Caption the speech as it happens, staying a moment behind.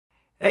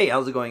Hey,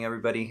 how's it going,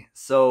 everybody?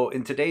 So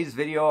in today's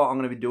video, I'm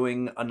going to be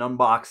doing an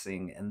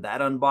unboxing, and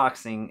that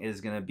unboxing is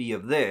going to be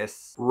of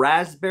this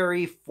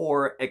Raspberry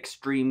 4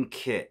 Extreme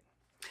Kit.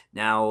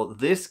 Now,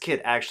 this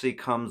kit actually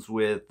comes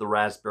with the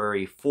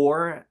Raspberry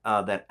 4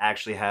 that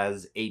actually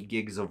has 8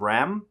 gigs of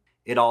RAM.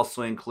 It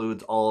also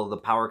includes all of the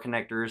power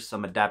connectors,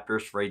 some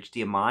adapters for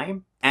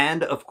HDMI,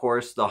 and of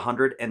course the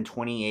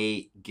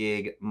 128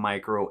 gig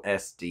micro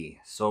SD.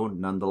 So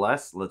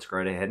nonetheless, let's go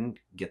right ahead and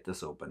get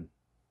this open.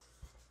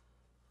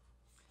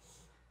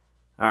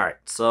 All right,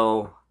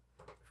 so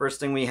first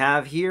thing we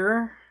have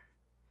here,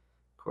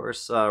 of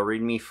course,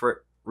 read me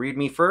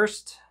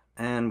first,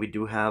 and we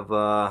do have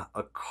a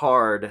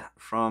card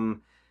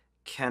from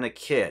Hdmi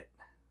Kit.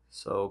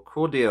 So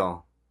cool deal.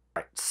 All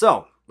right,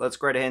 so let's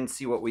go right ahead and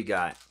see what we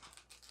got.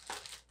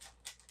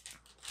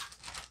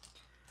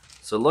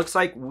 So it looks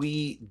like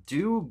we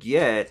do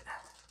get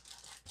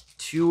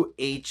 2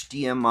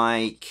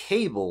 HDMI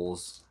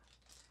cables.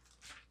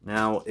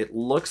 Now it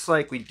looks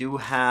like we do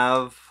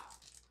have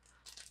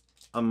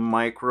a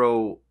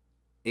micro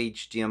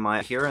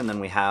HDMI here, and then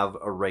we have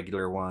a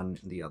regular one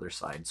on the other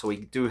side. So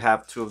we do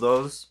have 2 of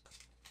those.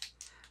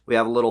 We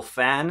have a little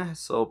fan,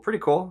 so pretty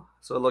cool.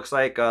 So it looks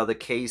like the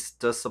case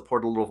does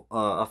support a little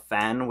a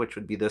fan, which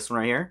would be this one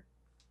right here.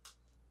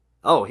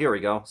 Oh, here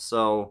we go.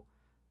 So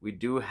we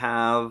do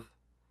have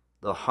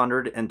the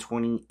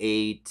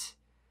 128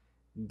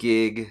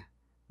 gig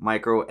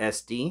micro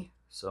SD.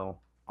 So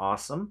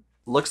awesome.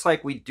 Looks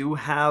like we do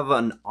have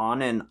an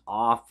on and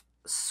off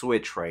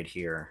switch right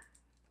here.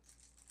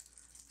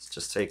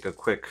 Just take a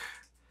quick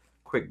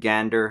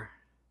gander.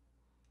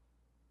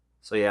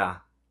 So yeah,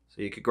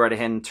 so you could go right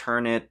ahead and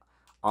turn it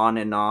on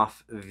and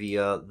off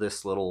via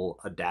this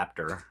little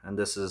adapter, and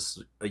this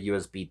is a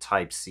USB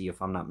type C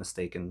if I'm not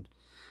mistaken.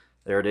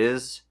 There it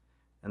is,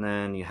 and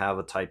then you have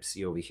a type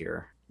C over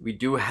here. We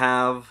do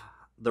have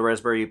the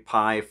Raspberry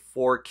Pi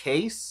 4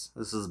 case.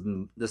 This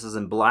is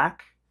in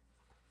black,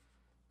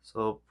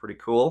 so pretty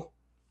cool.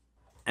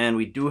 And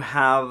we do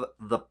have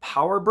the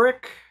power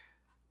brick,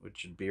 which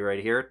should be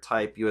right here,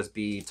 type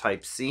USB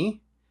type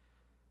C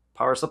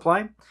power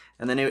supply.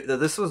 And then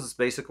this was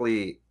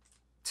basically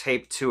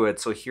taped to it.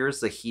 So here's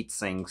the heat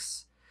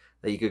sinks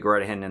that you could go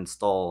right ahead and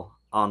install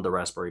on the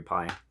Raspberry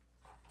Pi.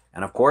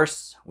 And of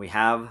course, we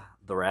have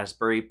the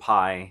Raspberry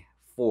Pi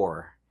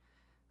 4.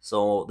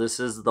 So this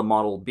is the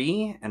Model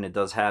B, and it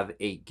does have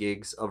 8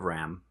 gigs of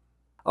RAM.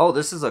 Oh,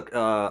 this is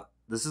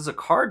a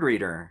card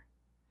reader.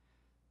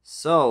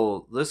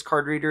 So this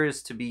card reader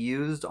is to be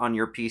used on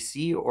your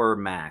PC or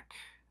Mac.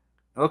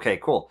 Okay,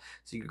 cool.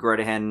 So you can go right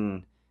ahead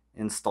and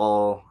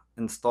install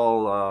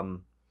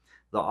the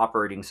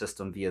operating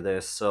system via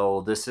this. So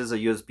this is a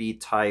USB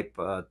type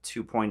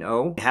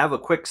 2.0. I have a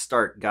quick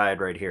start guide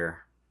right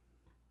here.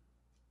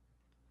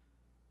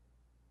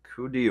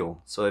 Cool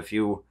deal. So if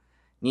you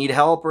need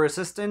help or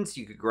assistance,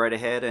 you could go right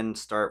ahead and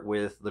start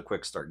with the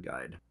quick start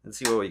guide. Let's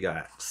see what we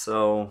got.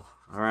 So,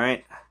 all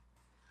right.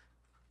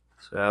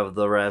 So I have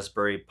the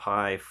Raspberry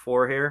Pi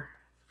 4 here.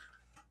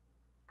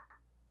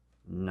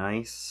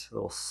 Nice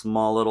little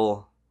small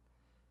little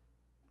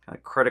kind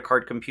of credit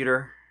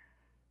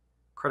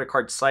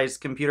card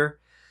sized computer.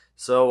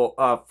 So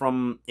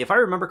if I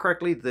remember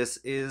correctly, this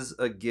is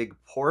a gig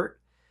port,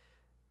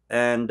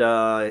 and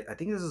I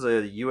think this is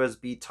a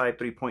USB type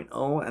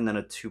 3.0 and then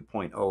a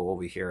 2.0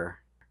 over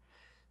here.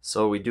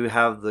 So we do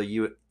have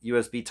the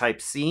USB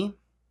type C.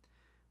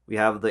 We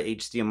have the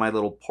HDMI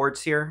little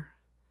ports here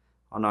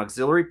on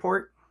auxiliary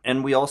port,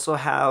 and we also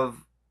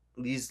have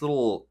these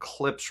little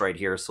clips right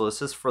here. So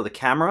this is for the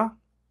camera,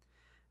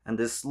 and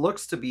this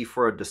looks to be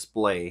for a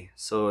display.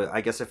 So I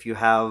guess if you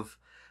have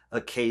a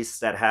case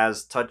that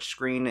has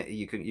touchscreen,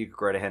 you could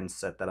go right ahead and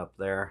set that up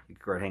there. You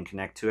could go ahead and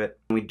connect to it.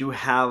 We do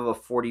have a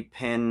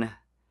 40-pin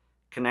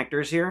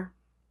connectors here,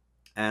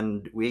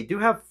 and we do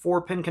have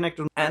 4-pin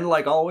connectors. And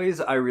like always,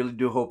 I really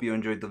do hope you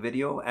enjoyed the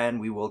video, and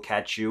we will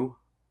catch you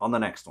on the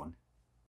next one.